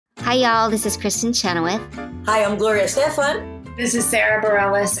Hi, y'all. This is Kristen Chenoweth. Hi, I'm Gloria Stefan. This is Sarah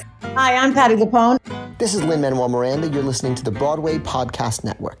Bareilles. Hi, I'm Patty Lapone. This is Lin-Manuel Miranda. You're listening to the Broadway Podcast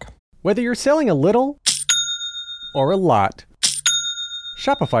Network. Whether you're selling a little or a lot,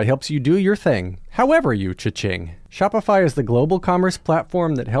 Shopify helps you do your thing, however you cha-ching. Shopify is the global commerce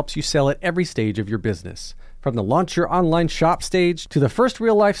platform that helps you sell at every stage of your business. From the launch your online shop stage to the first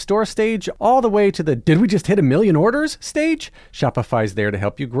real-life store stage, all the way to the did we just hit 1 million orders stage, Shopify's there to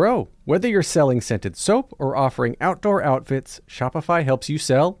help you grow. Whether you're selling scented soap or offering outdoor outfits, Shopify helps you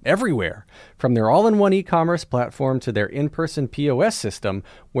sell everywhere. From their all-in-one e-commerce platform to their in-person POS system,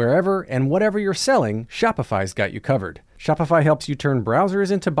 wherever and whatever you're selling, Shopify's got you covered. Shopify helps you turn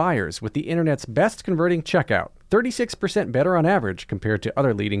browsers into buyers with the internet's best converting checkout, 36% better on average compared to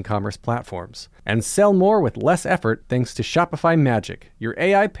other leading commerce platforms. And sell more with less effort thanks to Shopify Magic, your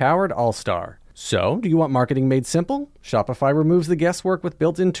AI-powered all-star. So, do you want marketing made simple? Shopify removes the guesswork with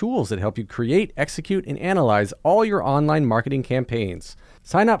built-in tools that help you create, execute, and analyze all your online marketing campaigns.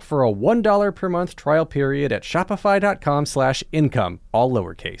 Sign up for a $1 per month trial period at shopify.com/income, all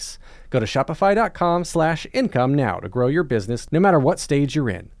lowercase. Go to shopify.com/income now to grow your business no matter what stage you're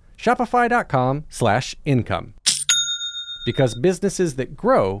in. Shopify.com/income. Because businesses that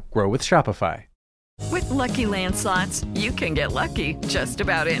grow with Shopify. With Lucky Land Slots, you can get lucky just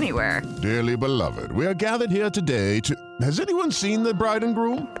about anywhere. Dearly beloved, we are gathered here today to... Has anyone seen the bride and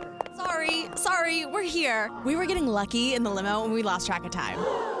groom? Sorry, we're here. We were getting lucky in the limo and we lost track of time.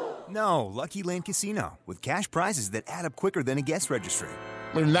 No, Lucky Land Casino, with cash prizes that add up quicker than a guest registry.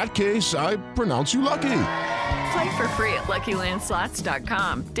 In that case, I pronounce you lucky. Play for free at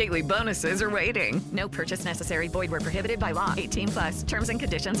LuckyLandSlots.com. Daily bonuses are waiting. No purchase necessary. Void where prohibited by law. 18+. Terms and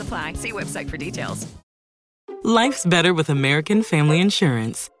conditions apply. See website for details. Life's better with American Family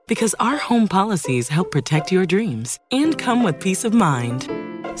Insurance because our home policies help protect your dreams and come with peace of mind.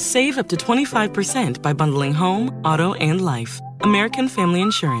 Save up to 25% by bundling home, auto, and life. American Family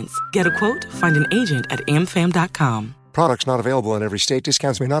Insurance. Get a quote, find an agent at amfam.com. Products not available in every state.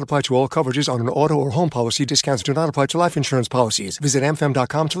 Discounts may not apply to all coverages on an auto or home policy. Discounts do not apply to life insurance policies. Visit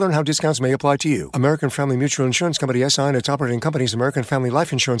amfam.com to learn how discounts may apply to you. American Family Mutual Insurance Company, SI, and its operating companies, American Family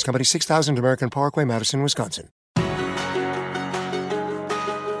Life Insurance Company, 6000 American Parkway, Madison, Wisconsin.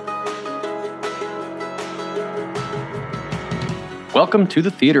 Welcome to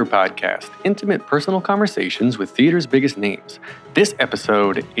the Theater Podcast, intimate personal conversations with theater's biggest names. This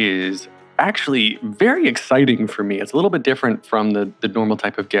episode is actually very exciting for me. It's a little bit different from the normal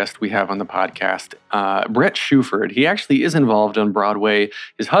type of guest we have on the podcast. Bret Shuford, he actually is involved on Broadway.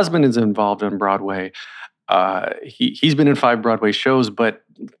 His husband is involved on Broadway. He's been in 5 Broadway shows, but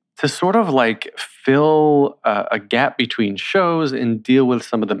to sort of like fill a gap between shows and deal with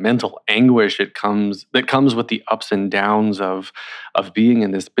some of the mental anguish that comes with the ups and downs of being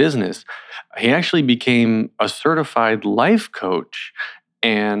in this business, he actually became a certified life coach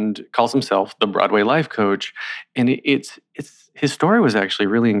and calls himself the Broadway life coach. And it's his story was actually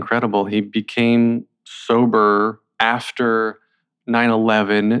really incredible. He became sober after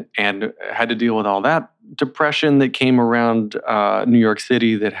 9/11 and had to deal with all that depression that came around New York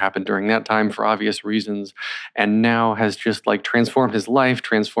City that happened during that time for obvious reasons, and now has just like transformed his life,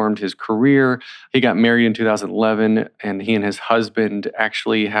 transformed his career. He got married in 2011, and he and his husband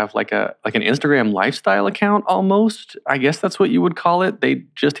actually have like an Instagram lifestyle account almost. I guess that's what you would call it. They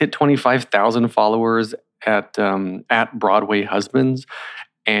just hit 25,000 followers at Broadway Husbands,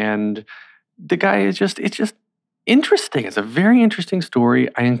 and the guy is just interesting. It's a very interesting story.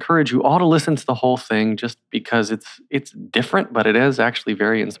 I encourage you all to listen to the whole thing just because it's different, but it is actually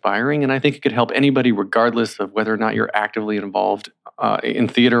very inspiring. And I think it could help anybody regardless of whether or not you're actively involved in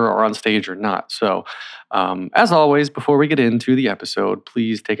theater or on stage or not. So as always, before we get into the episode,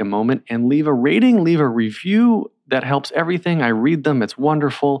 please take a moment and leave a rating, leave a review. That helps everything. I read them. It's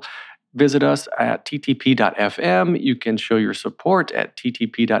wonderful. Visit us at ttp.fm. You can show your support at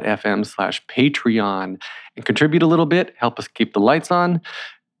ttp.fm/Patreon and contribute a little bit, help us keep the lights on.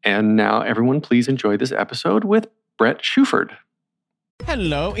 And now, everyone, please enjoy this episode with Bret Shuford.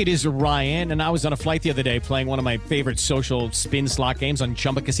 Hello, it is Ryan, and I was on a flight the other day playing one of my favorite social spin slot games on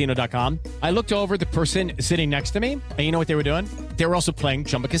ChumbaCasino.com. I looked over at the person sitting next to me, and you know what they were doing? They were also playing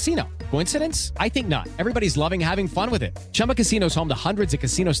Chumba Casino. Coincidence? I think not. Everybody's loving having fun with it. Chumba Casino is home to hundreds of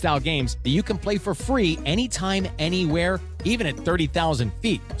casino-style games that you can play for free anytime, anywhere, even at 30,000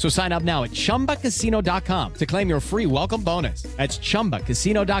 feet. So sign up now at ChumbaCasino.com to claim your free welcome bonus. That's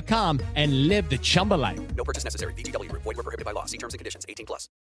ChumbaCasino.com and live the Chumba life. No purchase necessary. VGW. Void where prohibited by law. See terms and conditions. 18+.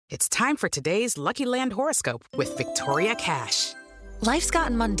 It's time for today's Lucky Land horoscope with Victoria Cash. Life's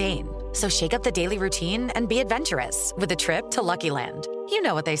gotten mundane, so shake up the daily routine and be adventurous with a trip to Lucky Land. You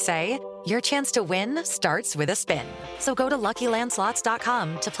know what they say, your chance to win starts with a spin. So go to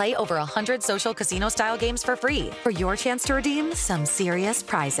LuckyLandSlots.com to play over 100 social casino-style games for free for your chance to redeem some serious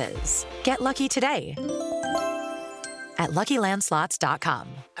prizes. Get lucky today at LuckyLandSlots.com.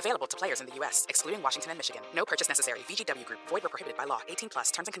 Available to players in the U.S., excluding Washington and Michigan. No purchase necessary. VGW Group. Void where prohibited by law.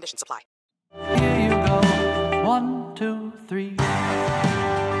 18+. Terms and conditions apply. Here you go. 1, 2, 3.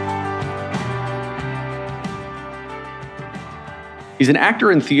 He's an actor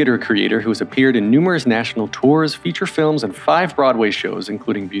and theater creator who has appeared in numerous national tours, feature films, and 5 Broadway shows,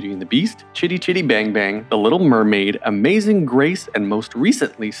 including Beauty and the Beast, Chitty Chitty Bang Bang, The Little Mermaid, Amazing Grace, and most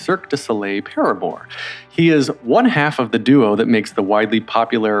recently, Cirque du Soleil Paramour. He is one half of the duo that makes the widely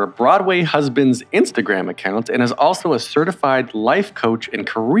popular Broadway Husbands Instagram account and is also a certified life coach and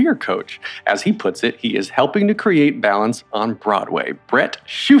career coach. As he puts it, he is helping to create balance on Broadway. Bret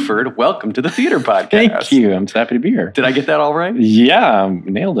Shuford, welcome to the Theater Podcast. Thank you. I'm so happy to be here. Did I get that all right? Yeah,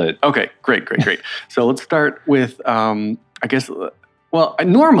 nailed it. Okay, great. So let's start with, I was going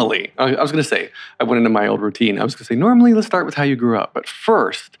to say, I went into my old routine. I was going to say, normally let's start with how you grew up. But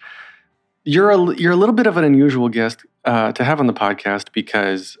first, you're a little bit of an unusual guest to have on the podcast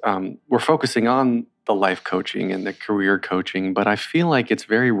because we're focusing on the life coaching and the career coaching, but I feel like it's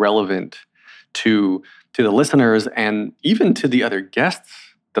very relevant to the listeners and even to the other guests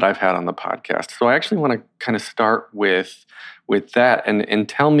that I've had on the podcast. So I actually want to kind of start with that and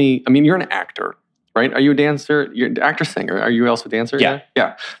tell me, I mean, you're an actor, right? Are you a dancer? You're an actor, singer. Are you also a dancer?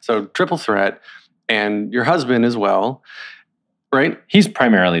 Yeah. So triple threat, and your husband as well, right? He's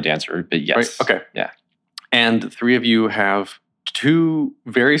primarily a dancer, but yes. Right? Okay. Yeah. And the 3 of you have 2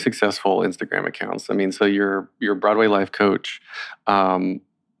 very successful Instagram accounts. I mean, so you're a Broadway life coach. So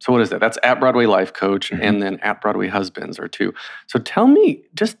what is that? That's at Broadway Life Coach, and then at Broadway Husbands are 2. So tell me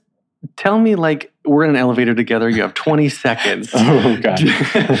like we're in an elevator together. You have 20 seconds. Oh,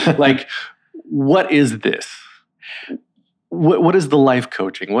 God. Like, what is this? What is the life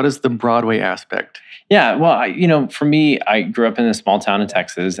coaching? What is the Broadway aspect? Yeah, well, for me, I grew up in a small town in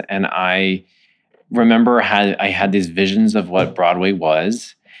Texas, and I remember I had these visions of what Broadway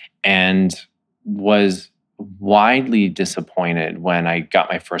was, and was widely disappointed when I got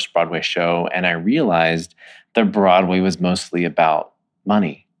my first Broadway show, and I realized that Broadway was mostly about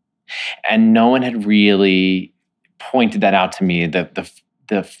money. And no one had really pointed that out to me.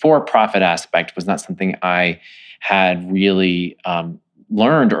 The for-profit aspect was not something I had really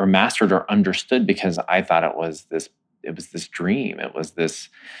learned or mastered or understood, because I thought it was this dream. It was this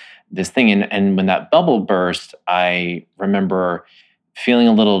thing. And when that bubble burst, I remember feeling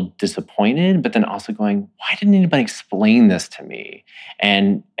a little disappointed, but then also going, why didn't anybody explain this to me?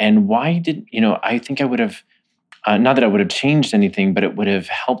 And why did, I think I would have, not that I would have changed anything, but it would have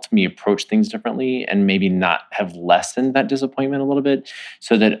helped me approach things differently and maybe not have lessened that disappointment a little bit,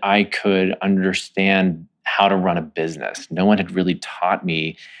 so that I could understand how to run a business. No one had really taught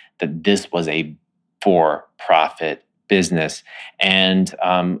me that this was a for-profit business. And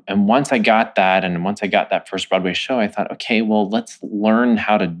once I got that, and once I got that first Broadway show, I thought, okay, well, let's learn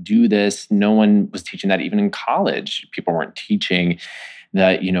how to do this. No one was teaching that. Even in college, people weren't teaching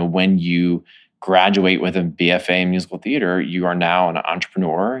that, when you graduate with a BFA in musical theater, you are now an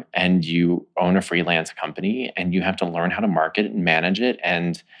entrepreneur and you own a freelance company, and you have to learn how to market and manage it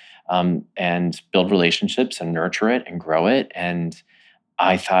and build relationships and nurture it and grow it. And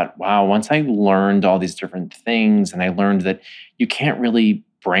I thought, wow, once I learned all these different things, and I learned that you can't really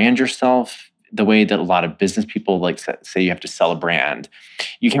brand yourself the way that a lot of business people like say you have to sell a brand.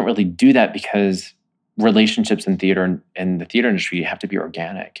 You can't really do that, because relationships in theater and the theater industry, you have to be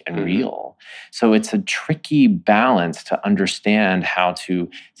organic and real. So it's a tricky balance to understand how to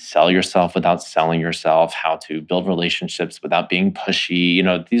sell yourself without selling yourself, how to build relationships without being pushy.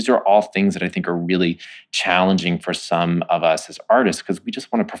 These are all things that I think are really challenging for some of us as artists, because we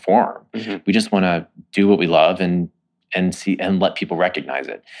just want to perform. We just want to do what we love and see and let people recognize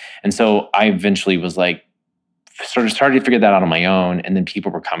it. And so I eventually was like, sort of started to figure that out on my own. And then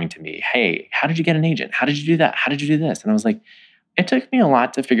people were coming to me, hey, how did you get an agent? How did you do that? How did you do this? And I was like, it took me a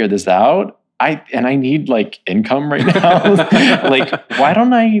lot to figure this out. I need like income right now. Like, why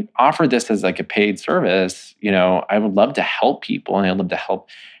don't I offer this as like a paid service? I would love to help people, and I'd love to help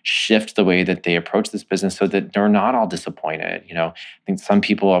shift the way that they approach this business so that they're not all disappointed. I think some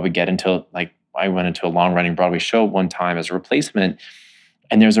people I would get into, like, I went into a long running Broadway show one time as a replacement,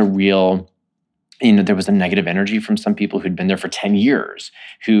 and there's a real, there was a negative energy from some people who'd been there for 10 years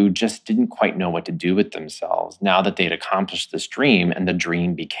who just didn't quite know what to do with themselves now that they'd accomplished this dream, and the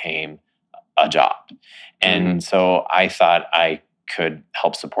dream became a job. And so I thought I could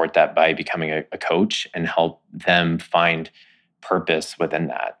help support that by becoming a coach and help them find purpose within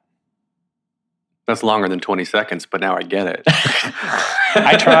that. That's longer than 20 seconds, but now I get it.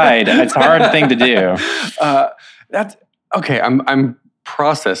 I tried. It's a hard thing to do. That's okay. I'm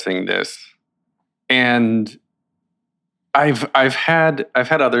processing this, and I've had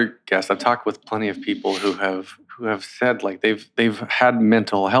other guests. I've talked with plenty of people who have said like they've had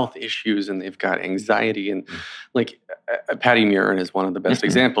mental health issues and they've got anxiety, and like Patty Murin is one of the best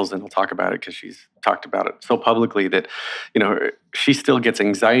examples, and I'll talk about it because she's talked about it so publicly that she still gets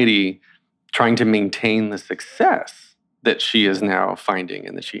anxiety trying to maintain the success that she is now finding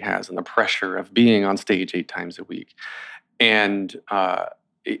and that she has, and the pressure of being on stage 8 times a week. And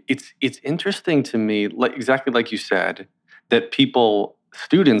it's interesting to me, like exactly like you said, that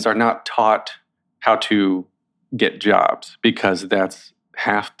students are not taught how to get jobs because that's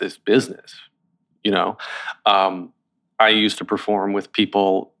half this business. I used to perform with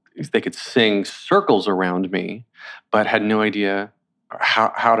people, they could sing circles around me, but had no idea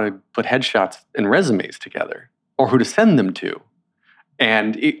how to put headshots and resumes together or who to send them to.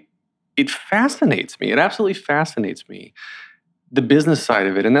 And it fascinates me. It absolutely fascinates me, the business side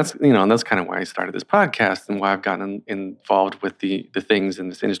of it. And that's, and that's kind of why I started this podcast and why I've gotten involved with the things in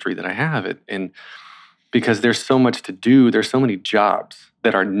this industry that I have. And because there's so much to do, there's so many jobs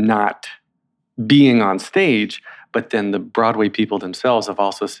that are not being on stage, but then the Broadway people themselves have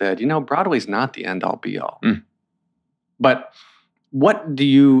also said, Broadway's not the end all be all. But what do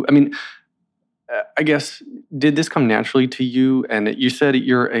you, I guess, did this come naturally to you? And you said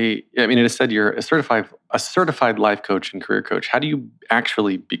it said you're a certified life coach and career coach. How do you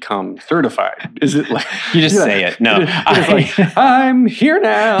actually become certified? Is it like you just say it? No, I'm here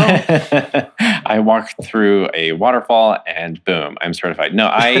now. I walked through a waterfall and boom, I'm certified. No,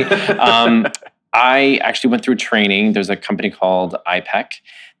 I actually went through training. There's a company called IPEC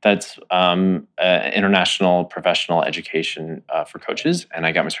that's international professional education for coaches, and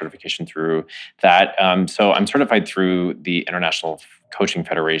I got my certification through that. So I'm certified through the International Coaching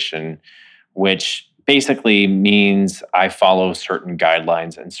Federation, which basically means I follow certain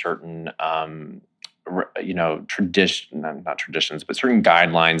guidelines and certain not traditions, but certain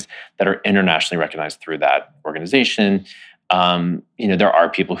guidelines that are internationally recognized through that organization. There are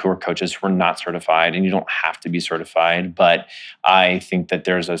people who are coaches who are not certified, and you don't have to be certified. But I think that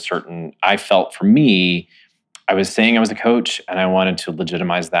I felt for me, I was saying I was a coach and I wanted to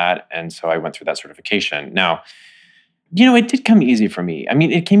legitimize that. And so I went through that certification. Now, it did come easy for me.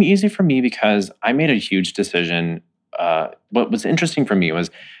 It came easy for me because I made a huge decision. What was interesting for me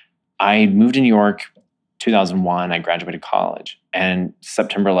was I moved to New York 2001. I graduated college, and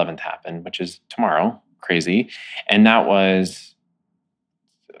September 11th happened, which is tomorrow. Crazy. And that was,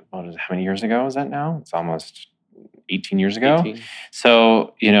 how many years ago is that now? It's almost 18 years ago. 18.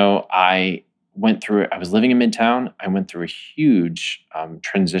 So, I was living in Midtown. I went through a huge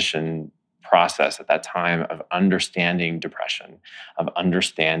transition process at that time of understanding depression, of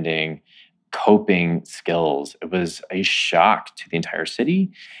understanding coping skills. It was a shock to the entire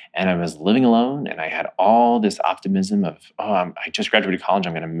city. And I was living alone, and I had all this optimism of, I just graduated college.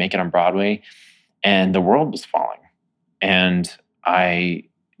 I'm going to make it on Broadway. And the world was falling, and I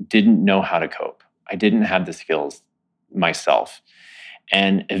didn't know how to cope. I didn't have the skills myself.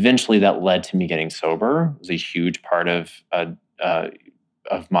 And eventually that led to me getting sober. It was a huge part of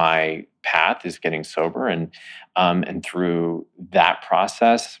my path, is getting sober. And through that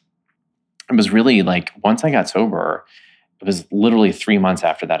process, it was really like, once I got sober, it was literally 3 months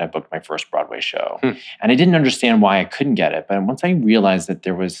after that I booked my first Broadway show. And I didn't understand why I couldn't get it. But once I realized that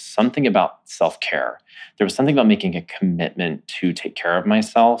there was something about self-care, there was something about making a commitment to take care of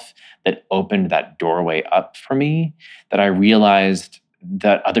myself that opened that doorway up for me, that I realized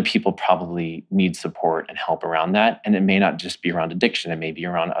that other people probably need support and help around that. And it may not just be around addiction, it may be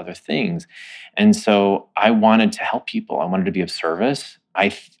around other things. And so I wanted to help people. I wanted to be of service.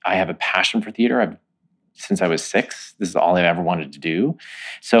 I have a passion for theater. Since I was 6, this is all I ever wanted to do.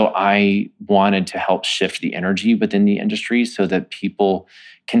 So I wanted to help shift the energy within the industry so that people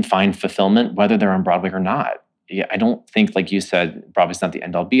can find fulfillment, whether they're on Broadway or not. I don't think, like you said, Broadway's not the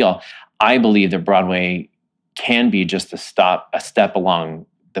end all be all. I believe that Broadway can be just a step along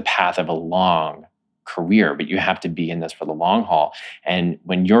the path of a long career, but you have to be in this for the long haul. And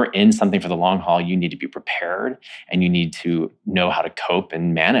when you're in something for the long haul, you need to be prepared and you need to know how to cope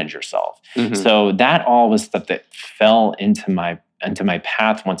and manage yourself. So that all was stuff that fell into my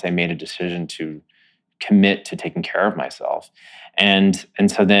path once I made a decision to commit to taking care of myself. And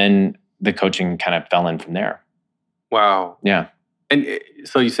so then the coaching kind of fell in from there. Wow. Yeah. And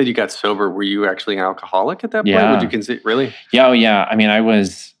so you said you got sober. Were you actually an alcoholic at that point? Yeah. Would you consider, really? Yeah, oh yeah. I mean, I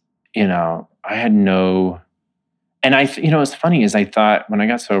was, I had no, and what's funny is I thought when I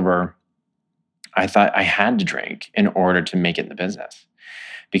got sober, I thought I had to drink in order to make it in the business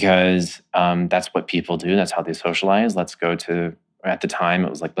because that's what people do. That's how they socialize. Let's go to, at the time, it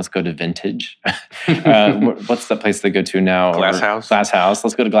was like, let's go to Vintage. What's the place they go to now? Glass House. Glass House.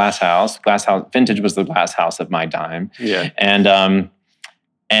 Let's go to Glass House. Glass House. Vintage was the Glass House of my time. Yeah.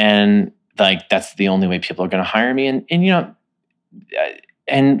 And like, that's the only way people are going to hire me.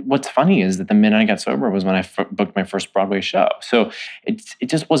 And what's funny is that the minute I got sober was when I booked my first Broadway show. So it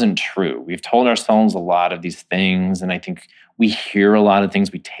just wasn't true. We've told ourselves a lot of these things, and I think we hear a lot of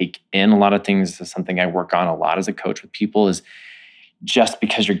things. We take in a lot of things. This is something I work on a lot as a coach with people is just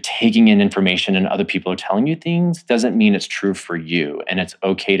because you're taking in information and other people are telling you things doesn't mean it's true for you. And it's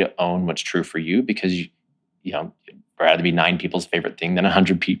okay to own what's true for you because you'd rather be 9 people's favorite thing than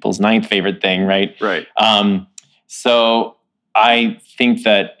 100 people's 9th favorite thing, right? Right. So I think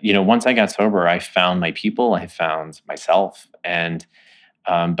that, once I got sober, I found my people, I found myself. And,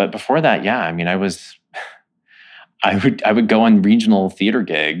 but before that, yeah, I mean, I would go on regional theater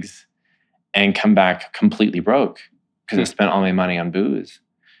gigs and come back completely broke because I spent all my money on booze,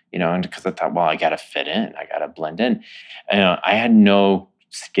 and because I thought, well, I got to fit in, I got to blend in. I had no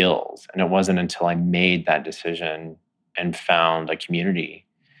skills. And it wasn't until I made that decision and found a community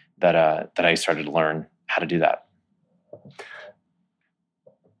that I started to learn how to do that.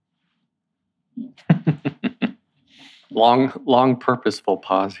 Long purposeful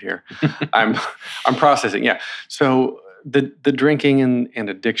pause here. I'm processing. Yeah. So the drinking and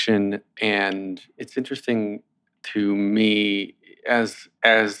addiction, and it's interesting to me as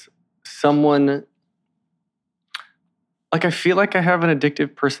someone, like, I feel like I have an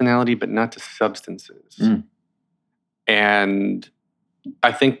addictive personality, but not to substances. And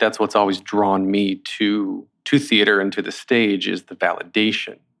I think that's what's always drawn me to theater and to the stage is the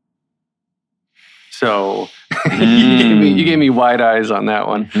validation. So you gave me wide eyes on that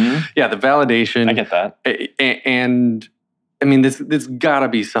one. Mm-hmm. Yeah, the validation. I get that. And I mean, this got to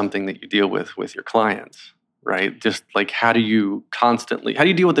be something that you deal with your clients, right? Just like, how do you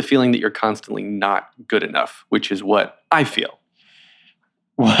deal with the feeling that you're constantly not good enough, which is what I feel.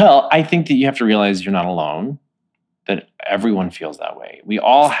 Well, I think that you have to realize you're not alone, that everyone feels that way. We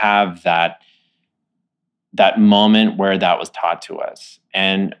all have that moment where that was taught to us.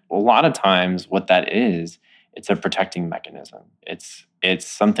 And a lot of times what that is, it's a protecting mechanism. It's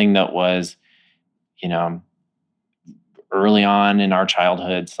something that was, early on in our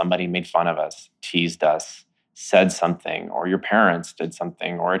childhood, somebody made fun of us, teased us, said something, or your parents did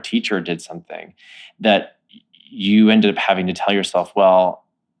something, or a teacher did something that you ended up having to tell yourself, well,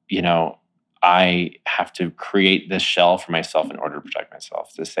 I have to create this shell for myself in order to protect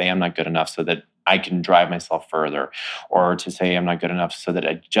myself, to say I'm not good enough so that I can drive myself further, or to say I'm not good enough so that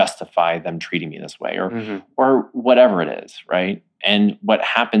I justify them treating me this way, or whatever it is, right? And what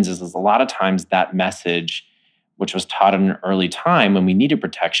happens is a lot of times that message, which was taught at an early time when we needed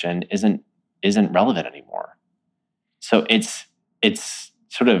protection, isn't relevant anymore. So it's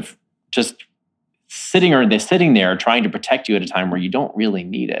sort of just sitting there trying to protect you at a time where you don't really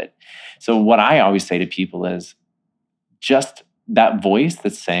need it. So what I always say to people is just that voice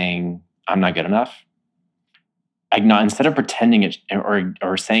that's saying, I'm not good enough, instead of pretending it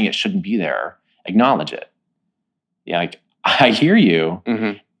or saying it shouldn't be there, acknowledge it. Yeah, like, I hear you,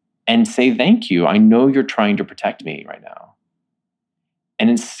 and say thank you. I know you're trying to protect me right now. And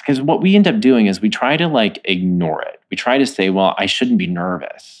it's because what we end up doing is we try to ignore it. We try to say, well, I shouldn't be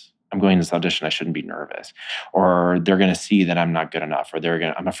nervous. I'm going to this audition, I shouldn't be nervous. Or they're going to see that I'm not good enough, or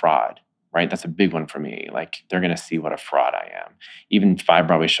I'm a fraud, right? That's a big one for me. Like, they're going to see what a fraud I am. Even 5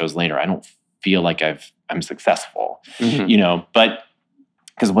 Broadway shows later, I don't feel like I'm successful, but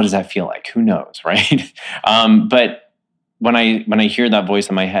because what does that feel like? Who knows, right? But when I hear that voice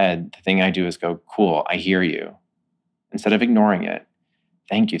in my head, the thing I do is go, cool, I hear you. Instead of ignoring it,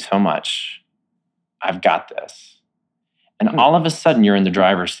 thank you so much. I've got this. And all of a sudden, you're in the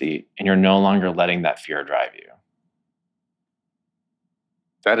driver's seat, and you're no longer letting that fear drive you.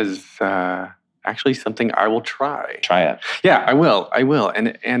 That is actually something I will try. Try it. Yeah, I will.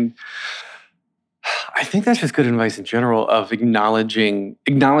 And I think that's just good advice in general of acknowledging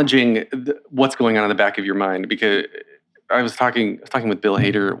what's going on in the back of your mind. Because I was talking with Bill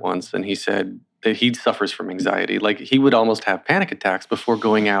Hader once, and he said that he suffers from anxiety. Like, he would almost have panic attacks before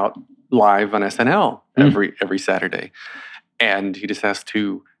going out live on SNL every Saturday. And he just has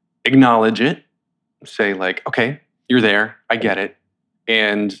to acknowledge it, say like, okay, you're there, I get it.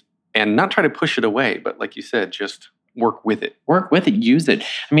 And not try to push it away, but like you said, just work with it. Work with it, use it.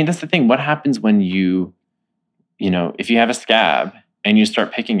 I mean, that's the thing. What happens when you know, if you have a scab and you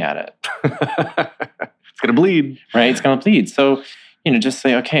start picking at it? It's going to bleed. Right? It's going to bleed. So, you know, just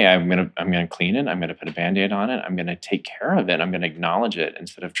say, okay, I'm gonna clean it. I'm going to put a Band-Aid on it. I'm going to take care of it. I'm going to acknowledge it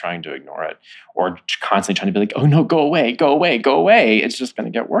instead of trying to ignore it or constantly trying to be like, oh no, go away, go away, go away. It's just going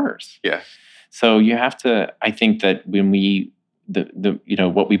to get worse. Yeah. So you have to, I think that when we, you know,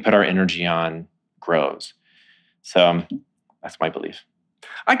 what we put our energy on grows. So that's my belief.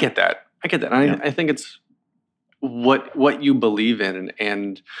 I get that. I think it's what you believe in,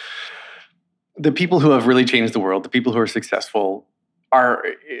 and the people who have really changed the world, the people who are successful, are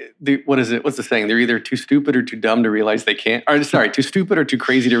what's the saying? They're either too stupid or too dumb to realize they can't. Or sorry, too stupid or too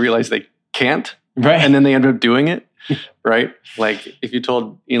crazy to realize they can't. Right. And then they end up doing it. Right. Like if you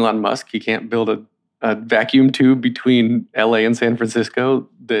told Elon Musk he can't build a vacuum tube between LA and San Francisco,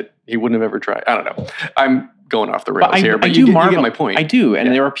 that he wouldn't have ever tried. I don't know. I'm going off the rails here, but you get my point. I do.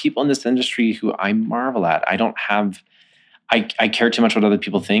 And there are people in this industry who I marvel at. I care too much what other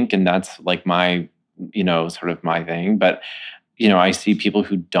people think, and that's like my, you know, sort of my thing. But, you know, I see people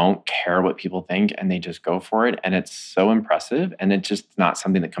who don't care what people think and they just go for it. And it's so impressive. And it's just not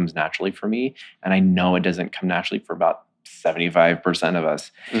something that comes naturally for me. And I know it doesn't come naturally for about 75% of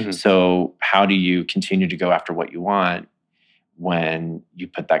us. Mm-hmm. So how do you continue to go after what you want when you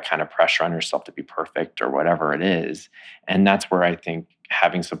put that kind of pressure on yourself to be perfect or whatever it is? And that's where I think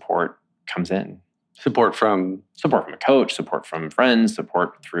having support comes in. Support from a coach, support from friends,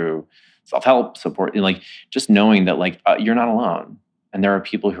 support through self-help, support, like just knowing that like you're not alone. And there are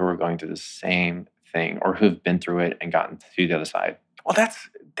people who are going through the same thing or who've been through it and gotten to the other side. Well, that's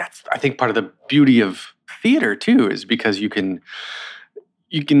I think part of the beauty of theater too, is because you can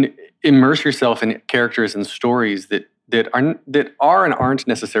immerse yourself in characters and stories that are and aren't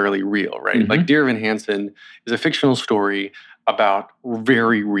necessarily real, right? Mm-hmm. Like Dear Evan Hansen is a fictional story about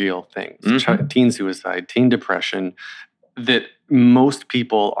very real things, mm-hmm. teen suicide, teen depression, that most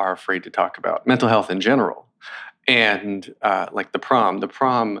people are afraid to talk about, mental health in general. And like the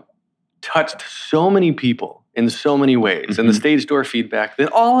prom touched so many people in so many ways. Mm-hmm. And the stage door feedback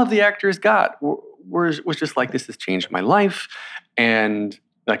that all of the actors got was just like, this has changed my life. And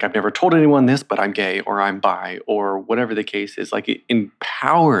like, I've never told anyone this, but I'm gay or I'm bi or whatever the case is. Like, it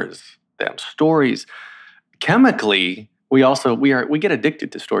empowers them. Stories, chemically, we get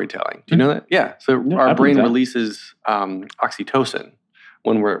addicted to storytelling. Do you know that? Yeah. So our brain releases oxytocin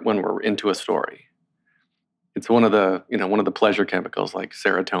when we're into a story. It's one of the pleasure chemicals like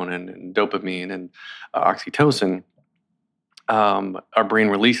serotonin and dopamine and oxytocin. Our brain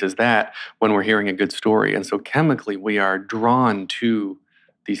releases that when we're hearing a good story, and so chemically we are drawn to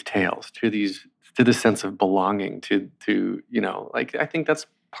these tales, to the sense of belonging, to like, I think that's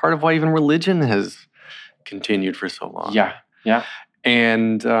part of why even religion has continued for so long. Yeah, yeah.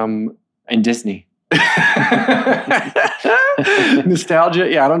 And Disney. Nostalgia.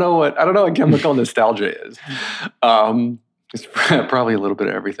 Yeah, I don't know what chemical nostalgia is. It's probably a little bit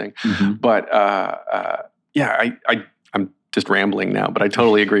of everything. Mm-hmm. But yeah, I'm just rambling now, but I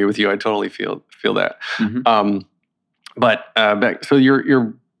totally agree with you. I totally feel that. Mm-hmm. But so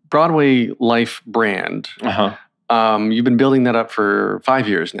your Broadway life brand. Uh-huh. You've been building that up for 5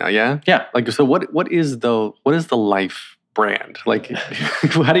 years now, yeah? Yeah. Like, so what is the life brand? Like,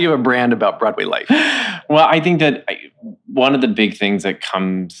 how do you have a brand about Broadway life? Well, I think that one of the big things that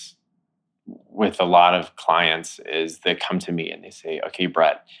comes with a lot of clients is they come to me and they say, okay,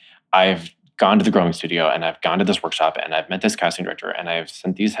 Bret, I've gone to the growing studio and I've gone to this workshop and I've met this casting director and I've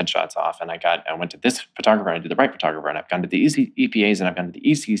sent these headshots off and I went to this photographer and I did the right photographer and I've gone to the EPAs and I've gone to the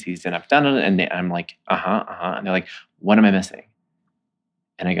ECCs and I've done it and I'm like, and they're like, what am I missing?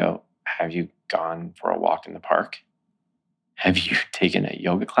 And I go, have you gone for a walk in the park? Have you taken a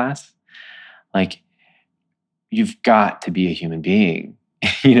yoga class? Like, you've got to be a human being.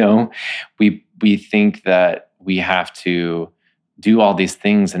 We think that we have to do all these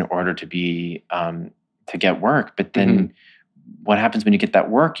things in order to be to get work, but then mm-hmm. what happens when you get that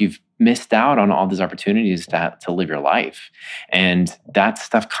work? You've missed out on all these opportunities to live your life, and that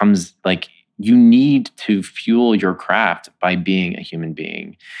stuff comes like you need to fuel your craft by being a human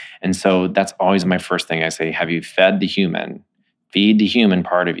being, and so that's always my first thing I say: have you fed the human? Feed the human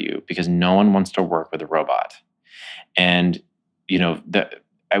part of you, because no one wants to work with a robot, and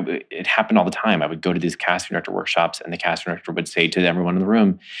it happened all the time. I would go to these casting director workshops and the casting director would say to everyone in the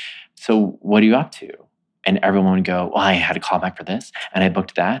room, so what are you up to? And everyone would go, well, I had a call back for this and I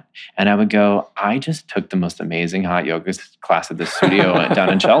booked that. And I would go, I just took the most amazing hot yoga class at the studio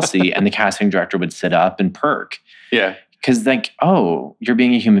down in Chelsea. And the casting director would sit up and perk. Yeah. Because like, oh, you're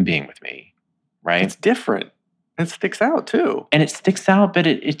being a human being with me, right? It's different. It sticks out too. And it sticks out, but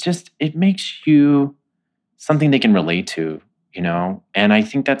it makes you something they can relate to, you know? And I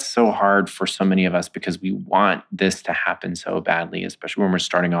think that's so hard for so many of us because we want this to happen so badly, especially when we're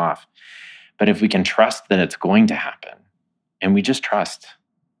starting off. But if we can trust that it's going to happen, and we just trust,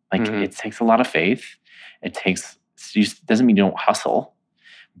 like it takes a lot of faith. It doesn't mean you don't hustle,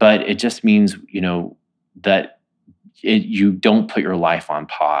 but it just means, you know, that you don't put your life on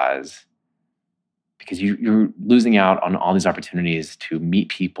pause because you're losing out on all these opportunities to meet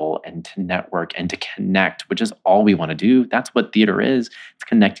people and to network and to connect, which is all we want to do. That's what theater is. It's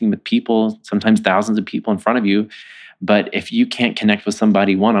connecting with people, sometimes thousands of people in front of you. But if you can't connect with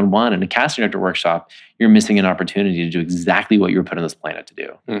somebody one-on-one in a casting director workshop, you're missing an opportunity to do exactly what you were put on this planet to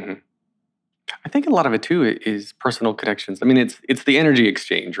do. Mm-hmm. I think a lot of it too is personal connections. I mean, it's the energy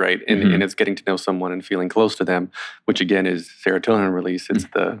exchange, right? And it's getting to know someone and feeling close to them, which again is serotonin release. It's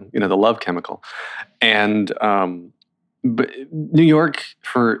the love chemical. And but New York,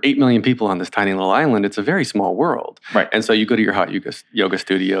 for 8 million people on this tiny little island, it's a very small world. Right. And so you go to your hot yoga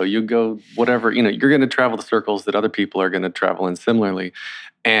studio, you go whatever, you're going to travel the circles that other people are going to travel in similarly.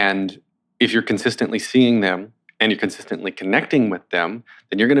 And if you're consistently seeing them and you're consistently connecting with them,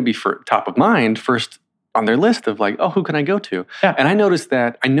 then you're going to be top of mind first on their list of like, oh, who can I go to? Yeah. And I noticed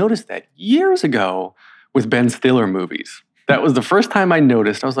that years ago with Ben Stiller movies. That was the first time I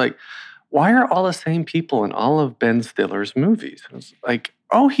noticed. I was like, why are all the same people in all of Ben Stiller's movies? I was like,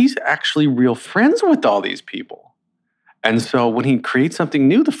 oh, he's actually real friends with all these people. And so when he creates something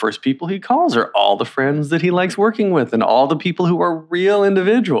new, the first people he calls are all the friends that he likes working with and all the people who are real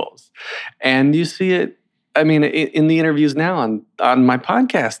individuals. And you see it, I mean, in the interviews now on my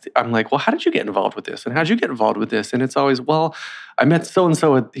podcast, I'm like, well, how did you get involved with this? And how'd you get involved with this? And it's always, well, I met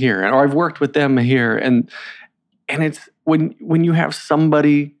so-and-so here, or I've worked with them here. And it's when you have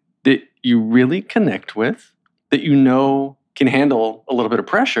somebody that you really connect with, that you know can handle a little bit of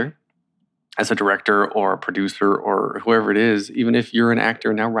pressure as a director or a producer or whoever it is, even if you're an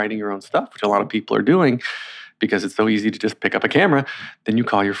actor now writing your own stuff, which a lot of people are doing because it's so easy to just pick up a camera, then you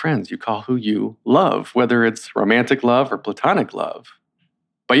call your friends. You call who you love, whether it's romantic love or platonic love.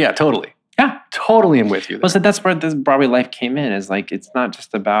 But yeah, totally. Yeah. Totally am with you there. Well, so that's where this Broadway life came in, is like, it's not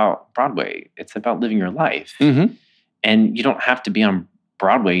just about Broadway. It's about living your life. Mm-hmm. And you don't have to be on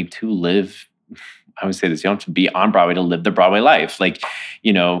Broadway to live, I would say this, you don't have to be on Broadway to live the Broadway life. Like,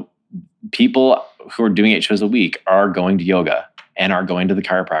 people who are doing 8 shows a week are going to yoga and are going to the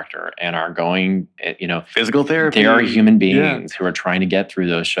chiropractor and are going, physical therapy. They are human beings who are trying to get through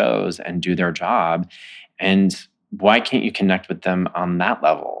those shows and do their job. And why can't you connect with them on that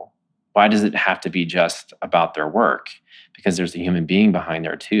level? Why does it have to be just about their work? Because there's a human being behind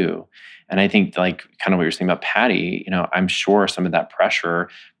there too. And I think, like, kind of what you're saying about Patty, I'm sure some of that pressure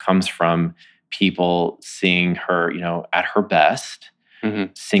comes from people seeing her, at her best,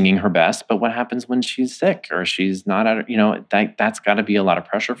 singing her best. But what happens when she's sick or she's not at, that's got to be a lot of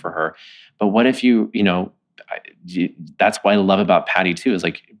pressure for her. But what if that's what I love about Patty too, is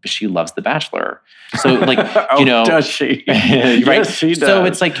like, she loves The Bachelor. So like, does she? Right? Yes, she does. So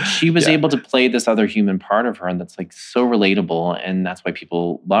it's like she was able to play this other human part of her, and that's like so relatable, and that's why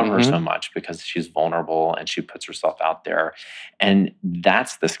people love her so much, because she's vulnerable and she puts herself out there. And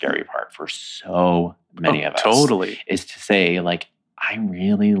that's the scary part for so many of us. Totally. Is to say, like, I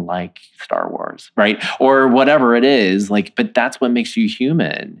really like Star Wars, right? Or whatever it is, like, but that's what makes you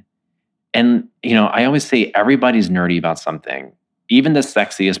human. And, I always say everybody's nerdy about something. Even the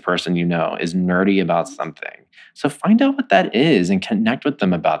sexiest person is nerdy about something. So find out what that is and connect with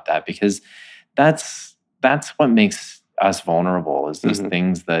them about that, because that's what makes us vulnerable, is those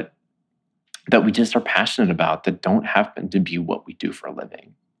things that we just are passionate about that don't happen to be what we do for a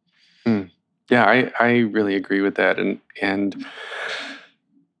living. Yeah, I really agree with that. And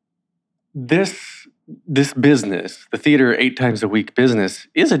this business, the theater 8 times a week business,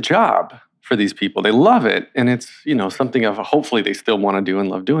 is a job for these people. They love it. And it's, something of hopefully they still want to do and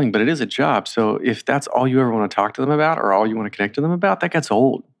love doing, but it is a job. So if that's all you ever want to talk to them about or all you want to connect to them about, that gets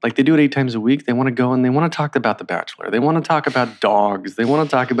old. Like, they do it 8 times a week. They want to go and they want to talk about The Bachelor. They want to talk about dogs. They want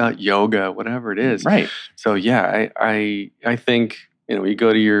to talk about yoga, whatever it is. Right. So yeah, I think, you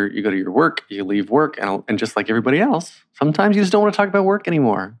go to your work, you leave work, and just like everybody else, sometimes you just don't want to talk about work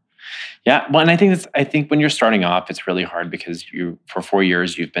anymore. Yeah, well, and I think when you're starting off, it's really hard because for 4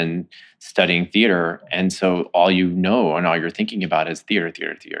 years you've been studying theater, and so all you know and all you're thinking about is theater,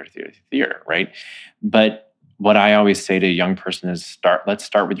 right? But what I always say to a young person is let's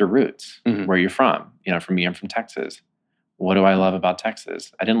start with your roots, where you're from. For me, I'm from Texas. What do I love about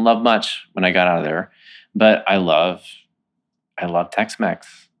Texas? I didn't love much when I got out of there, but I love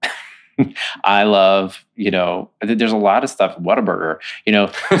Tex-Mex. I love, there's a lot of stuff, Whataburger,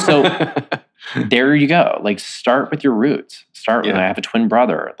 so there you go. Like, start with your roots. Start with, I have a twin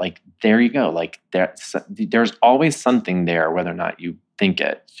brother. Like, there you go. Like, there's always something there, whether or not you think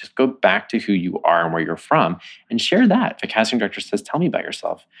it. Just go back to who you are and where you're from and share that. If a casting director says, tell me about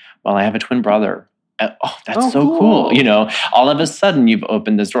yourself. Well, I have a twin brother. Oh, that's so cool. All of a sudden you've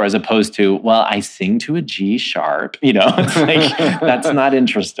opened this door, as opposed to, well, I sing to a G sharp. It's like, that's not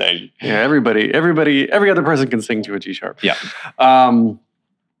interesting. Yeah, every other person can sing to a G sharp. Yeah.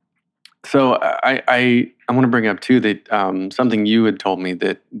 So I want to bring up too that something you had told me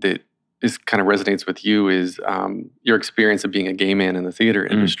that is kind of resonates with you is your experience of being a gay man in the theater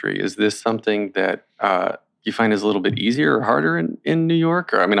industry. Is this something that you find is a little bit easier or harder in New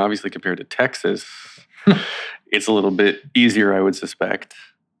York? Or, I mean, obviously compared to Texas, it's a little bit easier, I would suspect.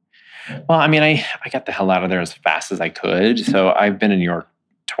 Well, I mean, I got the hell out of there as fast as I could. So I've been in New York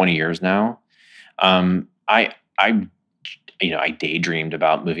 20 years now. I daydreamed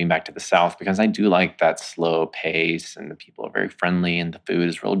about moving back to the South because I do like that slow pace, and the people are very friendly and the food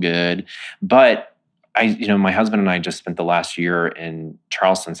is real good. But my husband and I just spent the last year in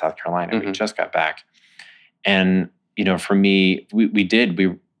Charleston, South Carolina. We just got back. And, for me,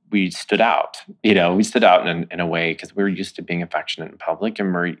 we stood out. We stood out in a way because we were used to being affectionate in public,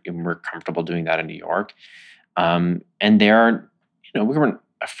 and we're comfortable doing that in New York. And there, we weren't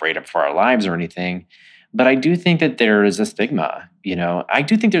afraid for our lives or anything. But I do think that there is a stigma. I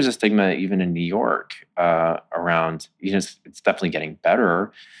do think there's a stigma even in New York around. It's definitely getting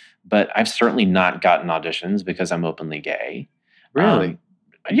better, but I've certainly not gotten auditions because I'm openly gay. Really?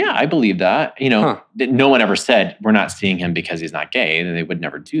 Yeah, I believe that. That no one ever said we're not seeing him because he's not gay, and they would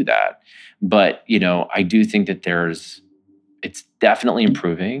never do that. But I do think that it's definitely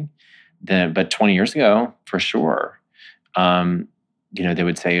improving. But 20 years ago, for sure, they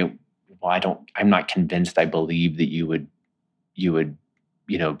would say, well, I'm not convinced I believe that you would,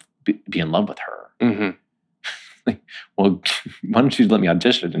 be in love with her. Mm-hmm. Like, well, why don't you let me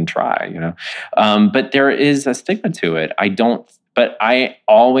audition and try, But there is a stigma to it. But I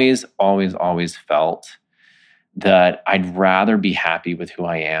always, always, always felt that I'd rather be happy with who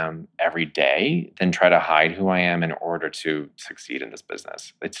I am every day than try to hide who I am in order to succeed in this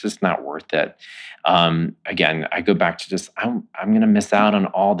business. It's just not worth it. Again, I go back to just, I'm going to miss out on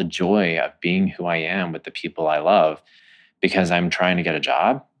all the joy of being who I am with the people I love because I'm trying to get a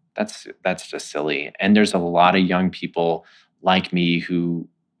job. That's just silly. And there's a lot of young people like me who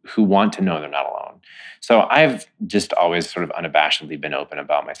want to know they're not alone. So I've just always sort of unabashedly been open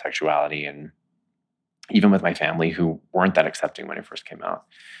about my sexuality, and even with my family who weren't that accepting when it first came out.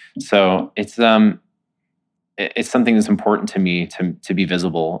 So it's something that's important to me to be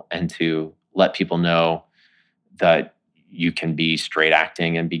visible and to let people know that you can be straight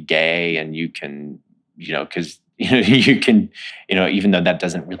acting and be gay, and you can, because you can, even though that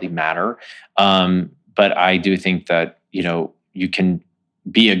doesn't really matter. But I do think that you can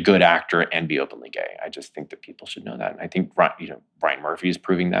be a good actor and be openly gay. I just think that people should know that. And I think, Ryan Murphy is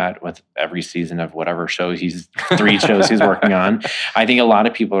proving that with every season of whatever show 3 shows he's working on. I think a lot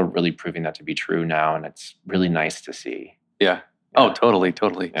of people are really proving that to be true now. And it's really nice to see. Yeah. Oh, totally.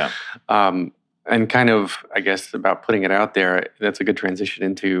 Yeah. And kind of, I guess, about putting it out there, that's a good transition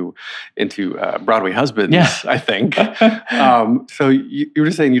into Broadway Husbands, yeah. I think. So you were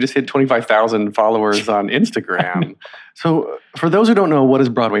just saying you just hit 25,000 followers on Instagram. So for those who don't know, what is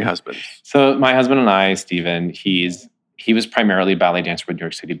Broadway Husbands? So my husband and I, Steven, he was primarily a ballet dancer with New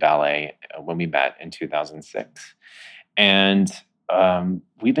York City Ballet when we met in 2006. And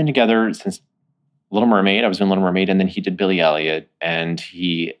we've been together since Little Mermaid. I was in Little Mermaid, and then he did Billy Elliot, and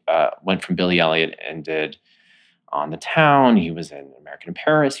he went from Billy Elliot and did On the Town. He was in American in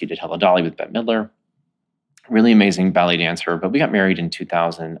Paris. He did Hello Dolly with Bette Midler. Really amazing ballet dancer. But we got married in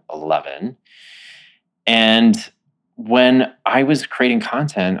 2011. And when I was creating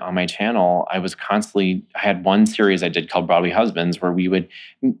content on my channel, I had one series I did called Broadway Husbands, where we would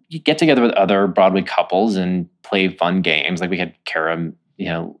get together with other Broadway couples and play fun games. Like we had Cara,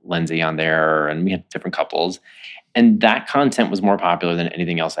 Lindsay on there, and we had different couples. And that content was more popular than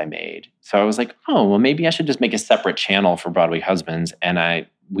anything else I made. So I was like, oh, well, maybe I should just make a separate channel for Broadway Husbands. And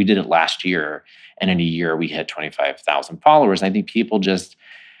we did it last year. And in a year, we hit 25,000 followers. And I think people just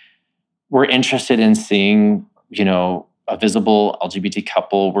were interested in seeing, a visible LGBT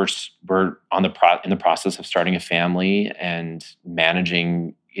couple. We're in the process of starting a family and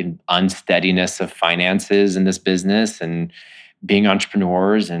managing unsteadiness of finances in this business and being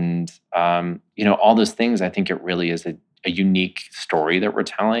entrepreneurs and, all those things. I think it really is a unique story that we're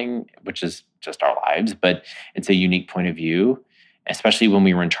telling, which is just our lives, but it's a unique point of view. especially when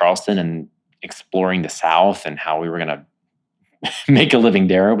we were in Charleston and exploring the South and how we were going to make a living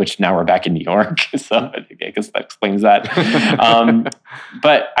there, which now we're back in New York. So I guess that explains that.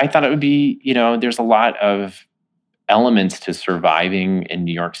 But I thought it would be, there's a lot of elements to surviving in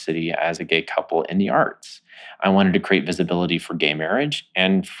New York City as a gay couple in the arts. I wanted to create visibility for gay marriage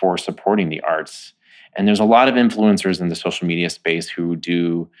and for supporting the arts. And there's a lot of influencers in the social media space who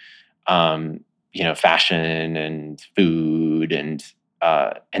do, fashion and food and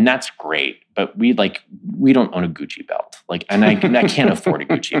that's great. But we don't own a Gucci belt. And I can't afford a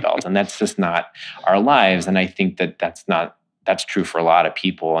Gucci belt. And that's just not our lives. And I think that's true for a lot of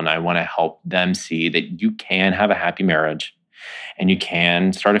people. And I want to help them see that you can have a happy marriage and you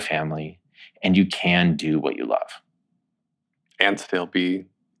can start a family and you can do what you love. And still be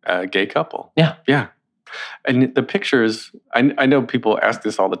a gay couple. Yeah. Yeah. And the pictures, I know people ask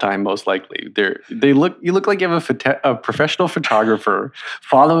this all the time, most likely. You look like you have a professional photographer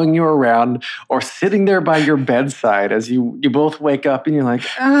following you around or sitting there by your bedside as you both wake up and you're like,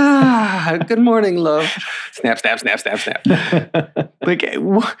 good morning, love. Snap, snap, snap, snap, snap.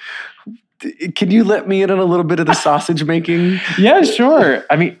 Can you let me in on a little bit of the sausage making? Yeah, sure.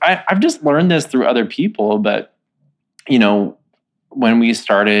 I mean, I've just learned this through other people, but, when we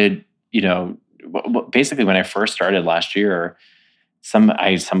started, basically when I first started last year,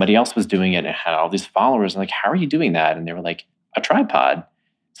 somebody else was doing it and had all these followers. I'm like, how are you doing that? And they were like, a tripod.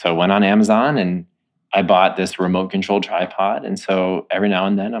 So I went on Amazon and I bought this remote control tripod. And so every now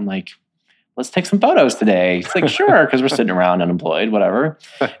and then I'm like, let's take some photos today. It's like, sure, because we're sitting around unemployed, whatever.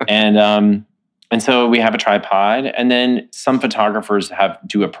 And so we have a tripod. And then some photographers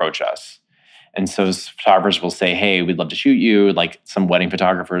do approach us. And so photographers will say, hey, we'd love to shoot you. Like some wedding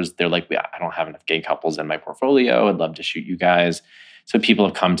photographers, they're like, I don't have enough gay couples in my portfolio. I'd love to shoot you guys. So people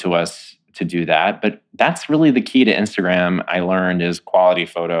have come to us to do that. But that's really the key to Instagram, I learned, is quality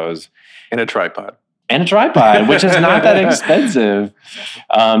photos. And a tripod. Which is not that expensive.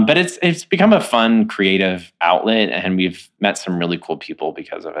 But it's become a fun, creative outlet. And we've met some really cool people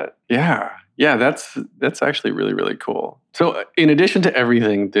because of it. Yeah. Yeah, that's actually really, really cool. So in addition to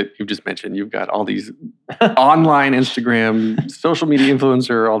everything that you've just mentioned, you've got all these online Instagram, social media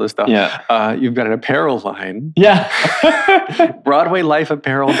influencer, all this stuff. Yeah. You've got an apparel line. Yeah.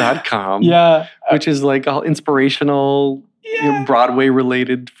 BroadwayLifeApparel.com. Yeah. Which is like all inspirational,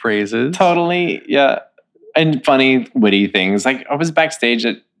 Broadway-related phrases. Totally, yeah. And funny, witty things. Like I was backstage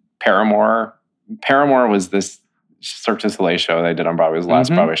at Paramore. Paramore was this Cirque du Soleil show that I did on Broadway. It was the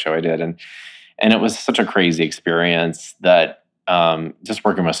last Broadway show I did. And it was such a crazy experience that just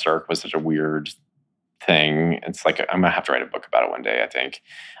working with Cirque was such a weird thing. It's like, I'm going to have to write a book about it one day, I think,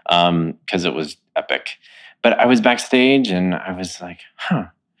 because it was epic. But I was backstage and I was like, I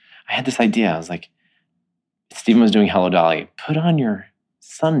had this idea. I was like, Stephen was doing Hello Dolly. Put on your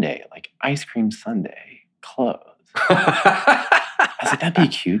Sunday, like ice cream sundae clothes. I was like, that'd be a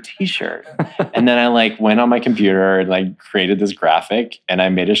cute t-shirt. And then I went on my computer and created this graphic and I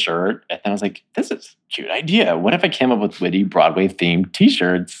made a shirt. And then I was like, this is a cute idea. What if I came up with witty Broadway themed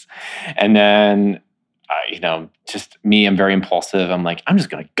t-shirts? And then, just me, I'm very impulsive. I'm like, I'm just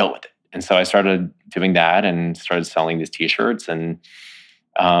going to go with it. And so I started doing that and started selling these t-shirts. And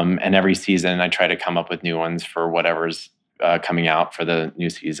every season I try to come up with new ones for whatever's coming out for the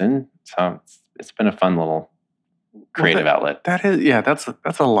new season. So it's been a fun little creative outlet. That is,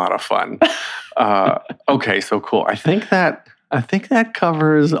 that's a lot of fun. Okay, so cool. I think that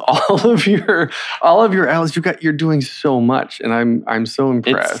covers all of your outlets. You're doing so much, and I'm so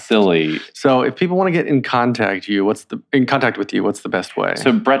impressed. It's silly. So if people want to get in contact with you, what's the best way?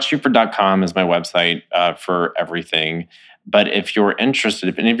 So BretShuford.com is my website for everything. But if you're interested,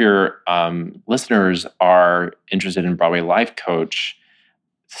 if any of your listeners are interested in Broadway Life Coach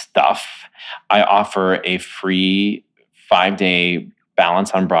stuff, I offer a free 5-day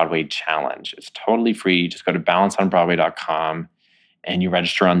Balance on Broadway challenge. It's totally free. You just go to balanceonbroadway.com and you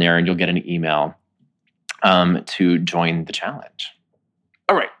register on there and you'll get an email to join the challenge.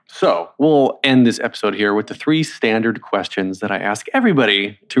 All right. So we'll end this episode here with the 3 standard questions that I ask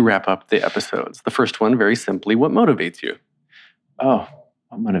everybody to wrap up the episodes. The first one, very simply, what motivates you? Oh,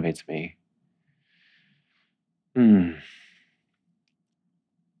 what motivates me?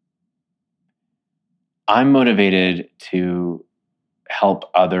 I'm motivated to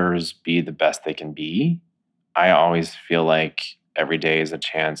help others be the best they can be. I always feel like every day is a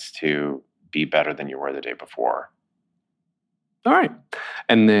chance to be better than you were the day before. All right.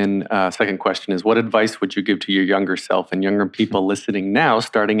 And then second question is, what advice would you give to your younger self and younger people listening now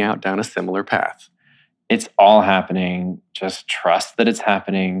starting out down a similar path? It's all happening. Just trust that it's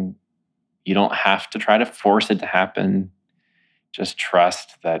happening. You don't have to try to force it to happen. just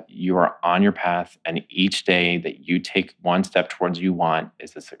trust that you are on your path, and each day that you take one step towards you want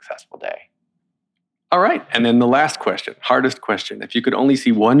is a successful day. All right. And then the last question, hardest question. If you could only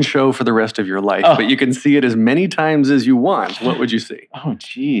see one show for the rest of your life, but you can see it as many times as you want, what would you see? Oh,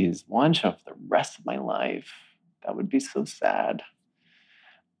 geez. One show for the rest of my life. That would be so sad.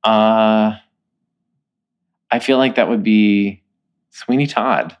 I feel like that would be Sweeney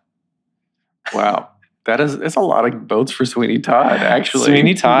Todd. Wow. It's a lot of votes for Sweeney Todd, actually.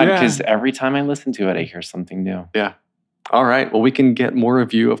 Sweeney Todd, because every time I listen to it, I hear something new. Yeah. All right. Well, we can get more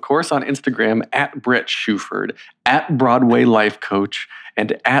of you, of course, on Instagram at Bret Shuford, at Broadway Life Coach,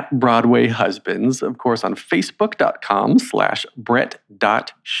 and at Broadway Husbands. Of course, on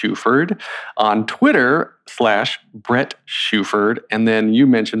Facebook.com/Bret.Shuford, on Twitter /Bret Shuford, and then you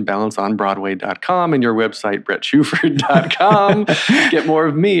mentioned balanceonbroadway.com and your website, BretShuford.com. Get more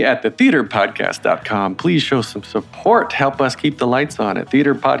of me at thetheaterpodcast.com. Please show some support. Help us keep the lights on at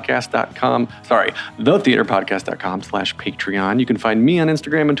thetheaterpodcast.com. thetheaterpodcast.com/Patreon. You can find me on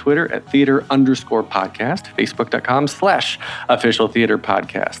Instagram and Twitter at theater_podcast, Facebook.com/official theater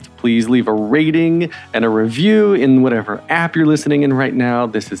podcast. Please leave a rating and a review in whatever app you're listening in right now.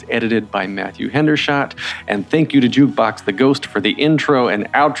 This is edited by Matthew Hendershot. And thank you to Jukebox the Ghost for the intro and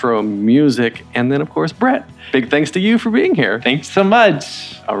outro music. And then, of course, Bret. Big thanks to you for being here. Thanks so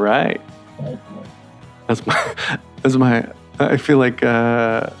much. All right. That's my, I feel like,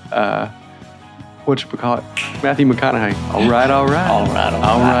 what should we call it? Matthew McConaughey. All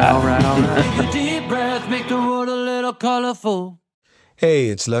right. Deep breath, make the world a little colorful. Hey,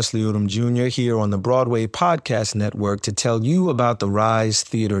 it's Leslie Odom Jr. here on the Broadway Podcast Network to tell you about the Rise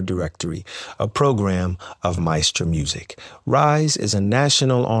Theater Directory, a program of Maestro Music. Rise is a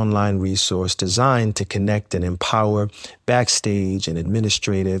national online resource designed to connect and empower backstage and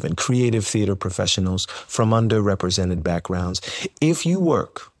administrative and creative theater professionals from underrepresented backgrounds. If you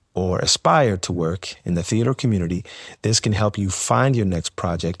work or aspire to work in the theater community, this can help you find your next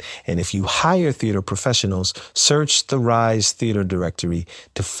project. And if you hire theater professionals, search the Rise Theater Directory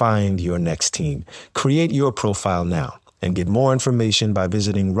to find your next team. Create your profile now and get more information by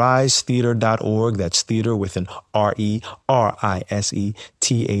visiting risetheater.org. That's theater with an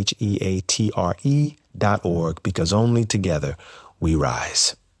RERISETHEATRE.org, because only together we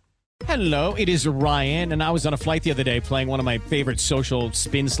rise. Hello, it is Ryan, and I was on a flight the other day playing one of my favorite social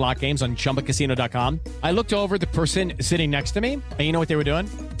spin slot games on ChumbaCasino.com. I looked over at the person sitting next to me, and you know what they were doing?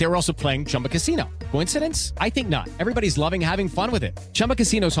 They were also playing Chumba Casino. Coincidence? I think not. Everybody's loving having fun with it. Chumba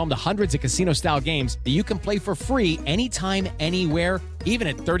Casino is home to hundreds of casino-style games that you can play for free anytime, anywhere, even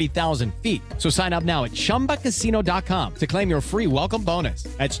at 30,000 feet. So sign up now at ChumbaCasino.com to claim your free welcome bonus.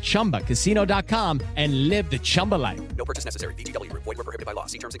 That's ChumbaCasino.com and live the Chumba life. No purchase necessary. VGW Group. Void where prohibited by law.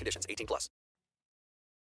 See terms and conditions. 18+.